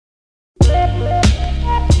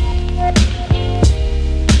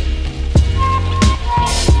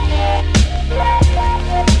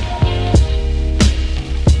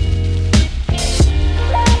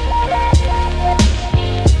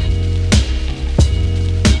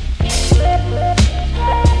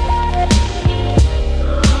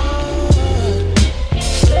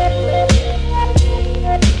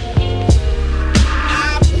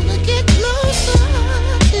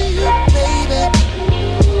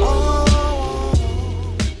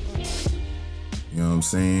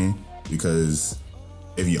saying? Because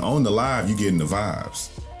if you own the live, you getting the vibes.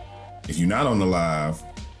 If you're not on the live,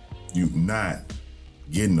 you not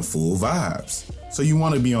getting the full vibes. So you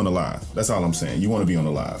want to be on the live. That's all I'm saying. You want to be on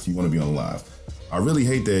the live. You want to be on the live. I really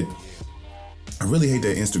hate that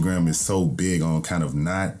Instagram is so big on kind of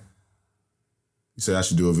not. You said I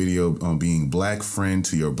should do a video on being black friend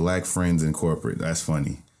to your black friends in corporate. That's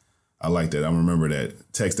funny. I like that. I remember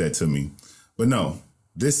that. Text that to me. But no,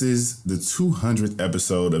 this is the 200th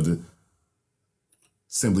episode of the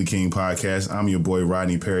Simply King podcast. I'm your boy,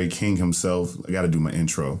 Rodney Perry, King himself. I got to do my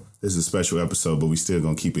intro. This is a special episode, but we still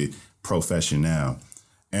going to keep it professional.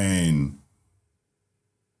 And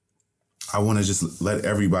I want to just let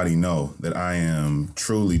everybody know that I am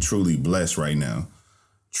truly, truly blessed right now.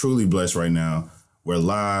 Truly blessed right now. We're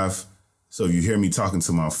live. So if you hear me talking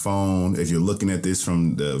to my phone, if you're looking at this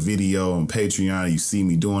from the video on Patreon, you see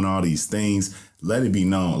me doing all these things, let it be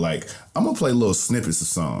known. Like, I'm going to play little snippets of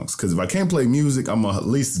songs. Because if I can't play music, I'm going to at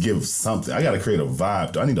least give something. I got to create a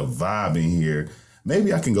vibe. I need a vibe in here.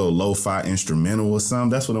 Maybe I can go lo-fi instrumental or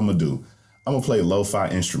something. That's what I'm going to do. I'm going to play lo-fi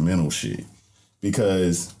instrumental shit.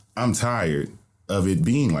 Because I'm tired of it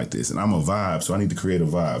being like this. And I'm a vibe, so I need to create a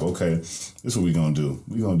vibe. Okay, this is what we're going to do.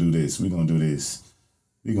 We're going to do this. We're going to do this.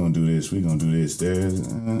 We're going to do this. We're going to do this. There's,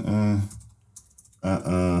 I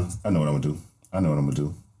know what I'm going to do. I know what I'm going to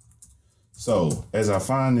do. So, as I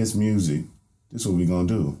find this music, this is what we're going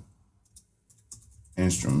to do.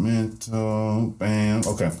 Instrumental, bam.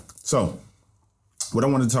 Okay, so what I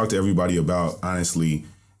want to talk to everybody about, honestly,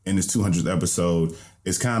 in this 200th episode,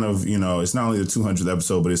 is kind of, it's not only the 200th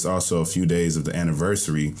episode, but it's also a few days of the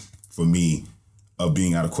anniversary for me of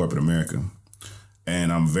being out of corporate America.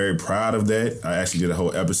 And I'm very proud of that. I actually did a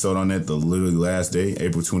whole episode on that the literally last day,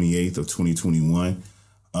 April 28th of 2021,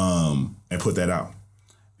 and put that out.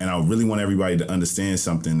 And I really want everybody to understand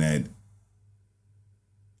something, that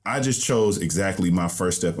I just chose exactly my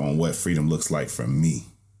first step on what freedom looks like for me.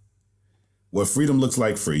 What freedom looks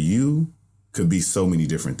like for you could be so many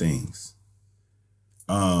different things.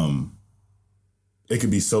 It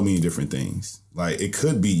could be so many different things. Like, it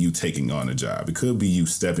could be you taking on a job. It could be you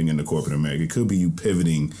stepping into corporate America. It could be you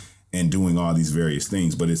pivoting and doing all these various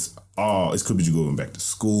things. But it could be you going back to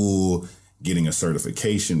school, getting a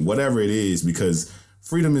certification, whatever it is, because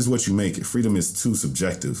freedom is what you make it. Freedom is too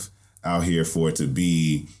subjective out here for it to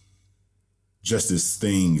be just this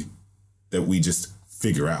thing that we just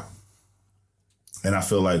figure out. And I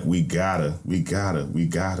feel like we gotta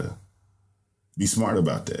be smart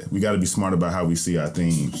about that. We got to be smart about how we see our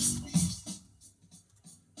things.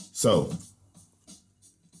 So,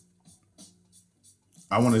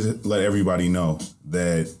 I want to let everybody know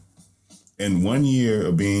that in 1 year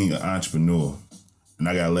of being an entrepreneur, and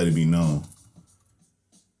I got to let it be known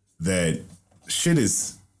that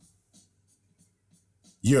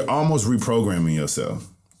you're almost reprogramming yourself.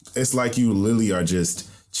 It's like you literally are just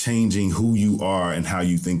changing who you are and how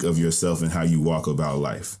you think of yourself and how you walk about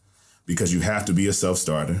life. Because you have to be a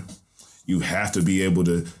self-starter. You have to be able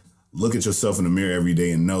to look at yourself in the mirror every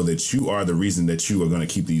day and know that you are the reason that you are going to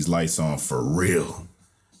keep these lights on for real.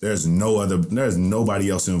 There's nobody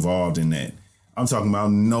else involved in that. I'm talking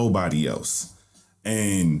about nobody else.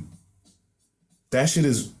 And that shit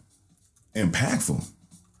is impactful.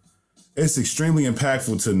 It's extremely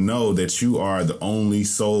impactful to know that you are the only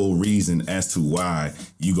sole reason as to why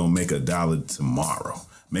you gonna make $1 tomorrow.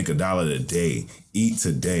 Make $1 today, eat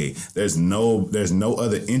today. There's no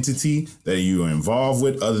other entity that you are involved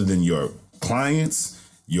with other than your clients,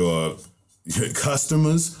 your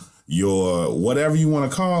customers, your whatever you want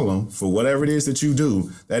to call them, for whatever it is that you do.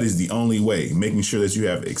 That is the only way, making sure that you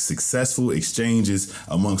have successful exchanges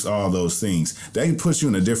amongst all those things. That puts you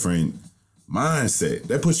in a different mindset.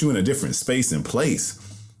 That puts you in a different space and place,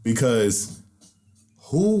 because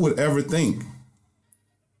who would ever think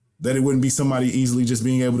that it wouldn't be somebody easily just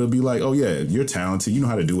being able to be like, oh yeah, you're talented, you know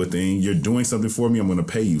how to do a thing, you're doing something for me, I'm going to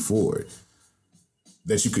pay you for it.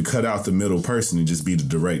 That you could cut out the middle person and just be the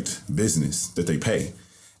direct business that they pay.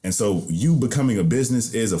 And so you becoming a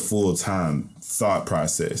business is a full-time thought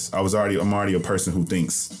process. I'm already a person who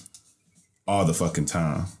thinks all the fucking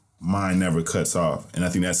time. Mine never cuts off. And I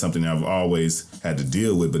think that's something that I've always had to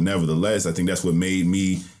deal with. But nevertheless, I think that's what made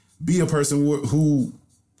me be a person who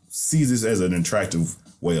sees this as an attractive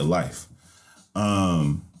way of life.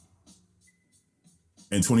 In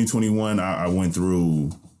 2021, I went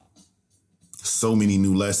through so many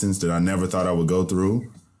new lessons that I never thought I would go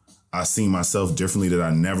through. I seen myself differently that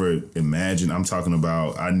I never imagined. I'm talking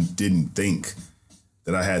about, I didn't think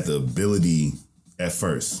that I had the ability at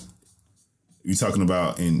first. You're talking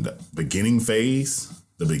about in the beginning phase,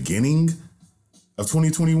 the beginning of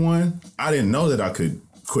 2021, I didn't know that I could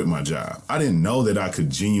quit my job. I didn't know that I could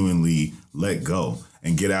genuinely let go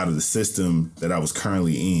and get out of the system that I was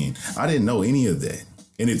currently in. I didn't know any of that.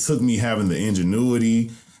 And it took me having the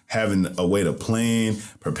ingenuity, having a way to plan,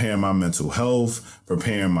 preparing my mental health,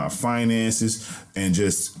 preparing my finances, and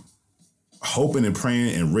just hoping and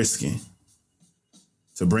praying and risking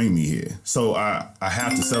to bring me here. So I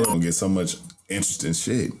have to celebrate and get so much interesting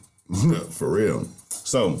shit. For real.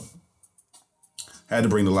 So had to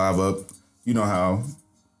bring the live up. You know how,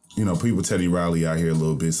 people Teddy Riley out here a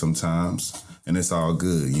little bit sometimes, and it's all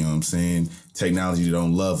good. You know what I'm saying? Technology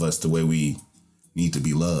don't love us the way we need to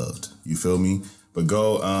be loved. You feel me? But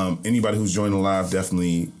go, anybody who's joining the live,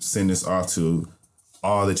 definitely send this off to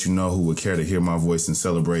all that you know who would care to hear my voice and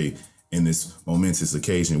celebrate in this momentous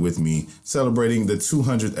occasion with me, celebrating the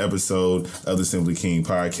 200th episode of the Simply King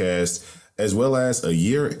podcast, as well as a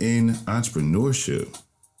year in entrepreneurship.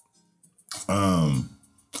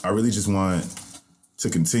 I really just want to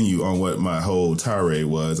continue on what my whole tirade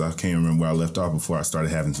was. I can't remember where I left off before I started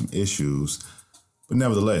having some issues. But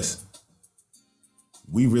nevertheless,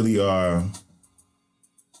 we really are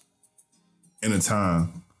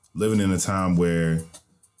living in a time where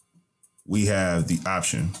we have the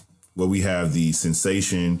option, where we have the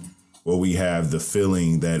sensation, where we have the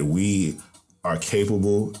feeling that we are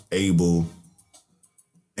capable, able,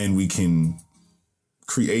 and we can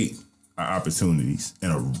create our opportunities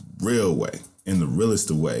in a real way, in the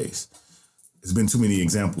realest of ways. There's been too many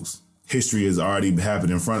examples. History has already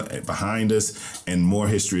happened behind us, and more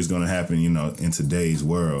history is going to happen, in today's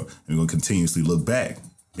world. And we're going to continuously look back,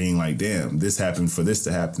 being like, damn, this happened for this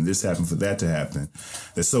to happen. This happened for that to happen.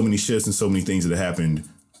 There's so many shifts and so many things that have happened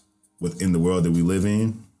within the world that we live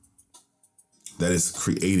in that has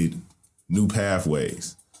created new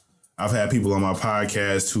pathways. I've had people on my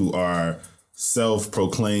podcast who are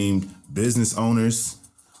self-proclaimed business owners,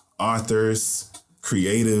 authors,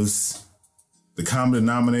 creatives. The common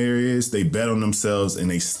denominator is they bet on themselves and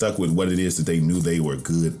they stuck with what it is that they knew they were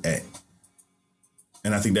good at.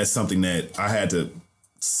 And I think that's something that I had to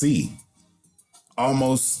see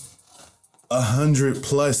almost 100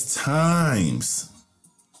 plus times,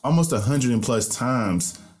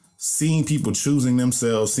 seeing people choosing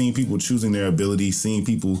themselves, seeing people choosing their ability, seeing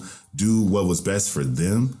people do what was best for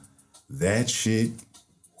them. That shit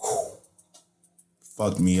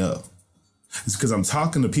fucked me up. It's because I'm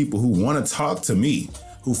talking to people who want to talk to me,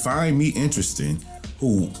 who find me interesting,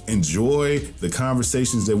 who enjoy the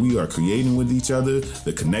conversations that we are creating with each other,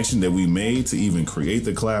 the connection that we made to even create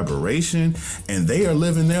the collaboration, and they are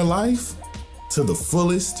living their life to the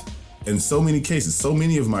fullest. In so many cases, so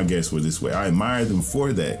many of my guests were this way. I admire them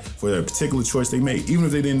for that, for their particular choice they made.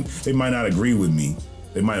 Even if they might not agree with me.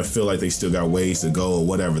 They might have feel like they still got ways to go or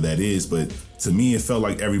whatever that is. But to me, it felt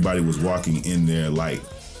like everybody was walking in there like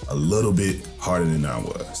a little bit harder than I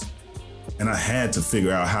was. And I had to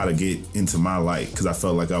figure out how to get into my light because I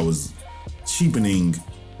felt like I was cheapening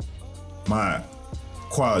my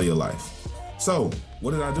quality of life. So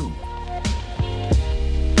what did I do?